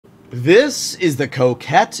This is the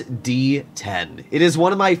Coquette D10. It is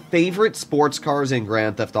one of my favorite sports cars in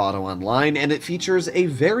Grand Theft Auto Online, and it features a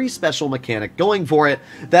very special mechanic going for it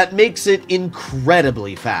that makes it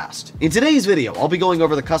incredibly fast. In today's video, I'll be going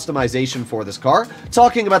over the customization for this car,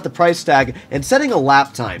 talking about the price tag, and setting a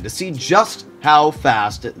lap time to see just how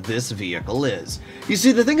fast this vehicle is. You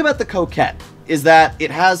see, the thing about the Coquette is that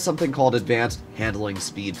it has something called advanced handling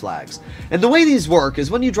speed flags. And the way these work is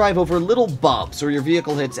when you drive over little bumps or your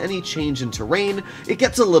vehicle hits any change in terrain, it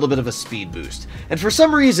gets a little bit of a speed boost. And for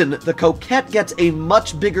some reason, the Coquette gets a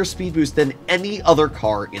much bigger speed boost than any other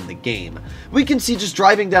car in the game. We can see just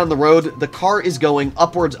driving down the road, the car is going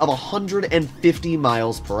upwards of 150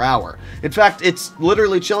 miles per hour. In fact, it's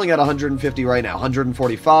literally chilling at 150 right now,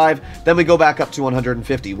 145, then we go back up to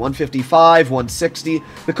 150, 155, 160.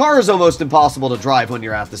 The car is almost impossible to drive when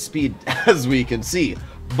you're at the speed, as we can see.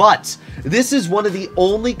 But this is one of the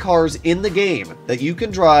only cars in the game that you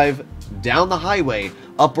can drive down the highway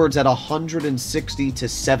upwards at 160 to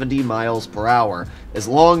 70 miles per hour, as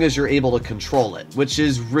long as you're able to control it, which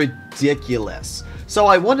is ridiculous. So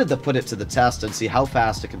I wanted to put it to the test and see how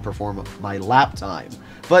fast it can perform my lap time.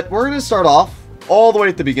 But we're going to start off all the way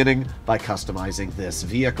at the beginning by customizing this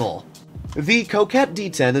vehicle. The Coquette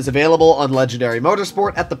D10 is available on Legendary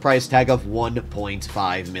Motorsport at the price tag of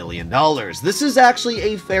 $1.5 million. This is actually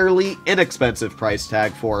a fairly inexpensive price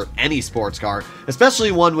tag for any sports car,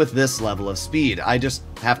 especially one with this level of speed. I just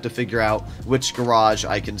have to figure out which garage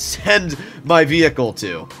I can send my vehicle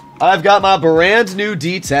to. I've got my brand new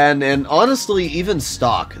D10, and honestly, even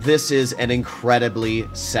stock, this is an incredibly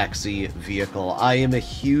sexy vehicle. I am a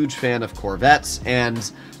huge fan of Corvettes, and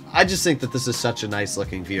I just think that this is such a nice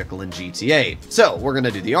looking vehicle in GTA. So we're going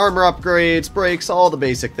to do the armor upgrades, brakes, all the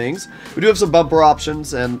basic things. We do have some bumper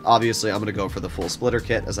options, and obviously I'm going to go for the full splitter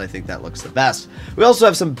kit as I think that looks the best. We also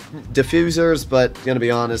have some diffusers, but going to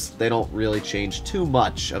be honest, they don't really change too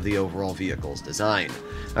much of the overall vehicle's design.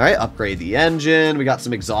 Alright, upgrade the engine. We got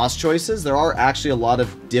some exhaust choices. There are actually a lot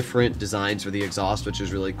of different designs for the exhaust, which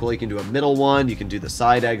is really cool. You can do a middle one, you can do the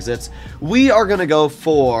side exits. We are going to go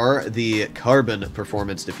for the carbon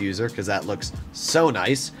performance diffuser because that looks so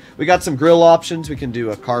nice. We got some grille options. We can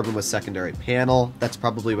do a carbon with secondary panel. That's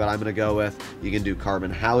probably what I'm going to go with. You can do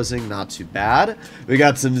carbon housing, not too bad. We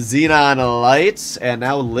got some xenon lights and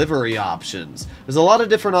now livery options. There's a lot of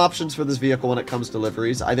different options for this vehicle when it comes to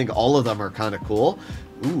liveries. I think all of them are kind of cool.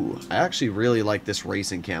 Ooh, I actually really like this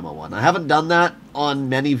racing camo one. I haven't done that on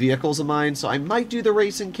many vehicles of mine, so I might do the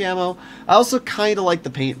racing camo. I also kind of like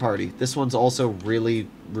the paint party. This one's also really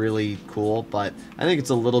cool, but I think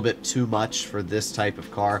it's a little bit too much for this type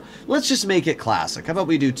of car. Let's just make it classic. How about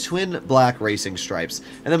we do twin black racing stripes,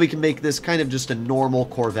 and then we can make this kind of just a normal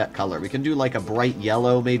Corvette color. We can do like a bright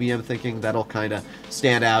yellow, maybe. I'm thinking that'll kind of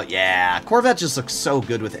stand out. Yeah, Corvette just looks so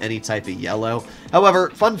good with any type of yellow. However,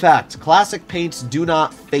 fun fact, classic paints do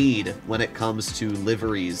not fade when it comes to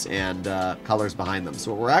liveries and colors behind them.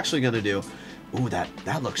 So what we're actually going to do, ooh,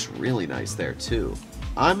 that looks really nice there too.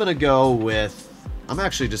 I'm going to go with, I'm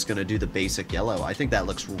actually just going to do the basic yellow. I think that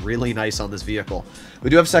looks really nice on this vehicle. We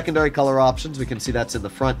do have secondary color options. We can see that's in the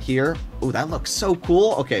front here. Ooh, that looks so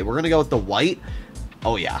cool. Okay, we're going to go with the white.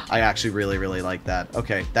 Oh yeah, I actually really like that.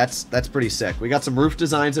 Okay, that's pretty sick. We got some roof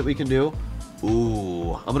designs that we can do.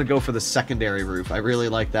 Ooh, I'm going to go for the secondary roof. I really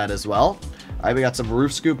like that as well. All right, we got some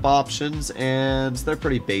roof scoop options, and they're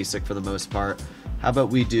pretty basic for the most part. How about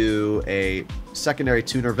we do a secondary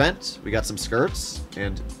tuner vent? We got some skirts,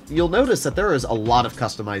 and you'll notice that there is a lot of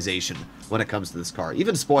customization when it comes to this car.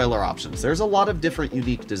 Even spoiler options. There's a lot of different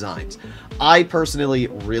unique designs. I personally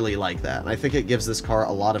really like that, and I think it gives this car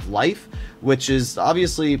a lot of life, which is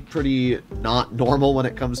obviously pretty not normal when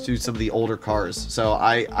it comes to some of the older cars. So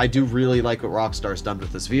I do really like what Rockstar's done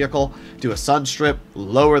with this vehicle. Do a sun strip,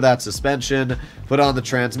 lower that suspension, put on the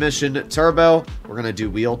transmission, turbo. We're going to do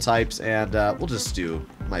wheel types, and we'll just do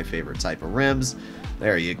my favorite type of rims.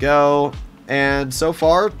 There you go. And so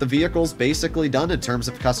far, the vehicle's basically done in terms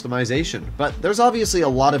of customization. But there's obviously a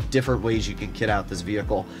lot of different ways you can kit out this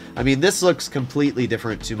vehicle. I mean, this looks completely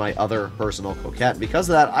different to my other personal Coquette. Because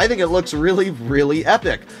of that, I think it looks really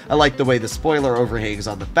epic. I like the way the spoiler overhangs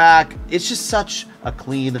on the back. It's just such a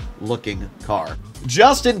clean looking car.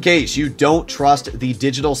 Just in case you don't trust the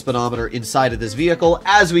digital speedometer inside of this vehicle,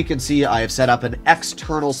 as we can see, I have set up an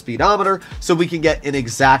external speedometer so we can get an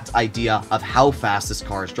exact idea of how fast this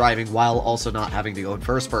car is driving while also not having to go in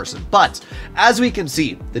first person. But as we can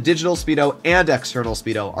see, the digital speedo and external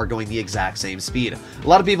speedo are going the exact same speed. A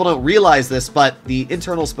lot of people don't realize this, but the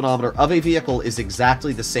internal speedometer of a vehicle is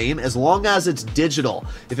exactly the same as long as it's digital.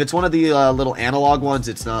 If it's one of the little analog ones,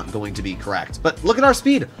 it's not going to be correct. But Look at our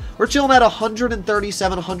speed. We're chilling at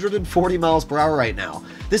 137, 140 miles per hour right now.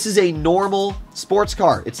 This is a normal sports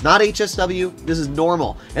car. It's not HSW. This is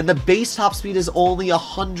normal. And the base top speed is only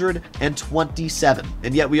 127.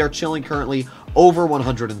 And yet we are chilling currently over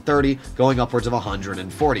 130, going upwards of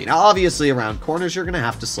 140. Now, obviously, around corners, you're going to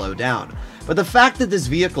have to slow down. But the fact that this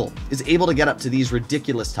vehicle is able to get up to these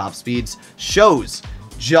ridiculous top speeds shows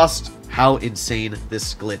just how insane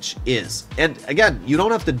this glitch is. And again, you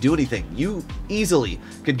don't have to do anything. You easily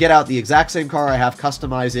could get out the exact same car I have,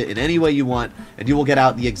 customize it in any way you want, and you will get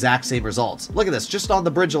out the exact same results. Look at this, just on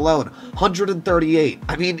the bridge alone, 138.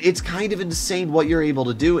 I mean, it's kind of insane what you're able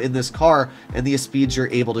to do in this car and the speeds you're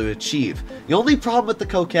able to achieve. The only problem with the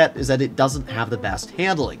Coquette is that it doesn't have the best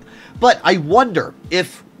handling. But I wonder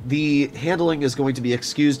if the handling is going to be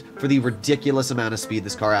excused for the ridiculous amount of speed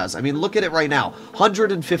this car has. I mean, look at it right now.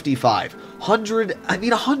 155.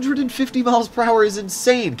 150 miles per hour is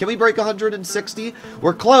insane. Can we break 160?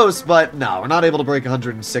 We're close, but no, we're not able to break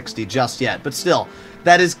 160 just yet. But still,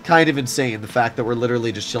 that is kind of insane, the fact that we're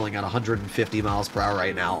literally just chilling at 150 miles per hour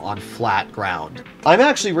right now on flat ground. I'm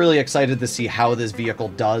actually really excited to see how this vehicle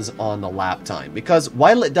does on the lap time, because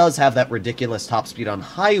while it does have that ridiculous top speed on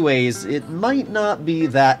highways, it might not be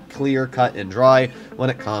that clear cut and dry when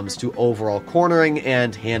it comes to overall cornering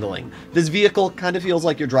and handling. This vehicle kind of feels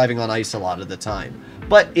like you're driving on ice a lot of the time,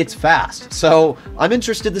 but it's fast, so I'm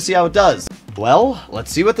interested to see how it does. Well,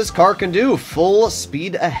 let's see what this car can do. Full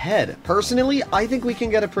speed ahead. Personally, I think we can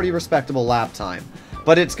get a pretty respectable lap time,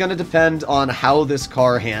 but it's going to depend on how this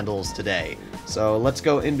car handles today. So let's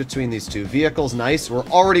go in between these two vehicles. Nice. We're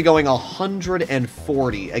already going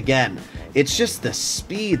 140. Again, it's just the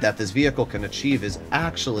speed that this vehicle can achieve is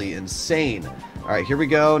actually insane. All right, here we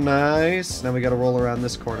go. Nice. Now we got to roll around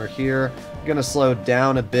this corner here. I'm going to slow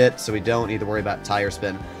down a bit so we don't need to worry about tire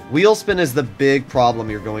spin. Wheel spin is the big problem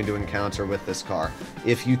you're going to encounter with this car.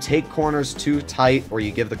 If you take corners too tight or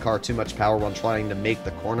you give the car too much power while trying to make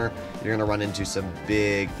the corner, you're going to run into some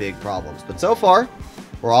big problems. But so far,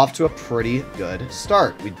 we're off to a pretty good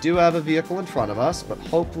start. We do have a vehicle in front of us, but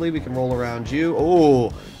hopefully we can roll around you.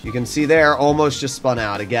 Oh, you can see there, almost just spun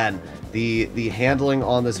out. Again, the handling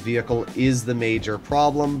on this vehicle is the major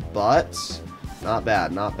problem, but not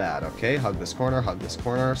bad, not bad. Okay, hug this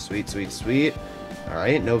corner, sweet, sweet, sweet. All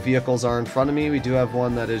right, no vehicles are in front of me. We do have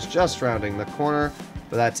one that is just rounding the corner,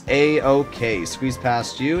 but that's A-okay. Squeeze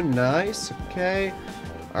past you, nice, okay.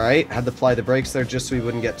 All right, had to apply the brakes there just so we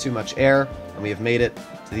wouldn't get too much air, and we have made it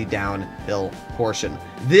to the downhill portion.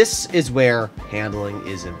 This is where handling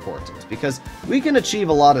is important, because we can achieve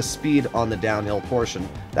a lot of speed on the downhill portion.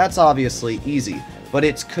 That's obviously easy, but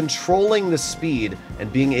it's controlling the speed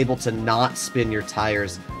and being able to not spin your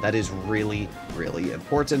tires that is really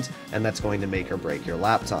important, and that's going to make or break your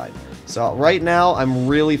lap time. So right now, I'm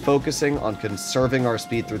really focusing on conserving our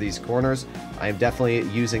speed through these corners. I am definitely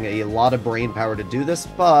using a lot of brain power to do this,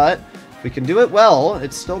 but if we can do it well,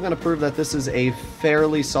 it's still going to prove that this is a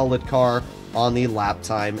fairly solid car on the lap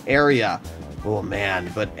time area. Oh man,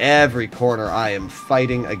 but every corner I am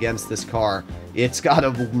fighting against this car. It's got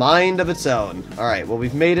a mind of its own. Alright, well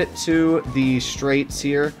we've made it to the straights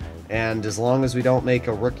here, and as long as we don't make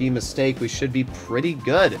a rookie mistake, we should be pretty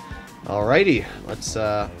good. Alrighty, let's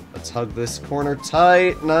hug this corner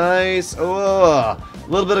tight. Nice. Oh, a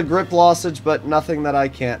little bit of grip lossage, but nothing that I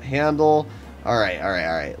can't handle.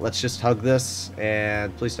 Alright. Let's just hug this,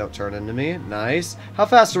 and please don't turn into me. Nice. How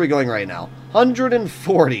fast are we going right now?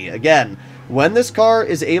 140. Again, when this car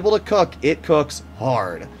is able to cook, it cooks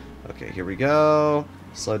hard. Okay, here we go.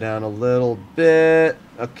 Slow down a little bit.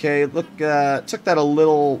 Okay, look, took that a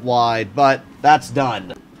little wide, but that's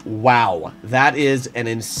done. Wow, that is an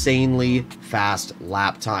insanely fast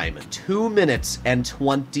lap time. 2 minutes and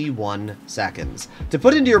 21 seconds. To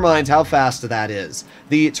put into your mind how fast that is,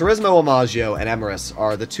 the Turismo Imaggio and Emirates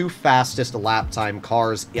are the two fastest lap time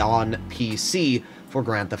cars on PC for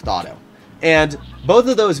Grand Theft Auto. And both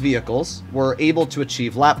of those vehicles were able to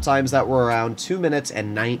achieve lap times that were around 2 minutes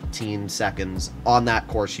and 19 seconds on that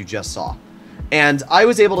course you just saw. And I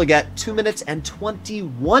was able to get 2 minutes and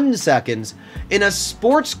 21 seconds in a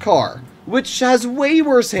sports car, which has way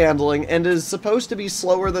worse handling and is supposed to be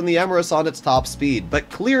slower than the Emirates on its top speed, but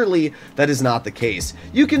clearly that is not the case.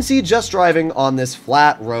 You can see just driving on this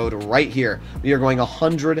flat road right here, we are going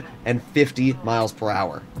 150 miles per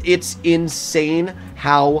hour. It's insane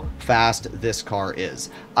how fast this car is.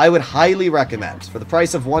 I would highly recommend, for the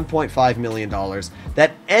price of $1.5 million,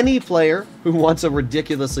 that any player who wants a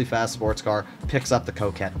ridiculously fast sports car picks up the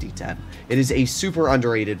Coquette D10. It is a super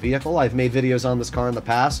underrated vehicle. I've made videos on this car in the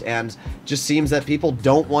past, and just seems that people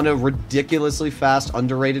don't want a ridiculously fast,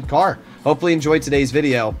 underrated car. Hopefully you enjoyed today's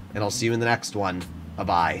video, and I'll see you in the next one.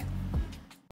 Bye-bye.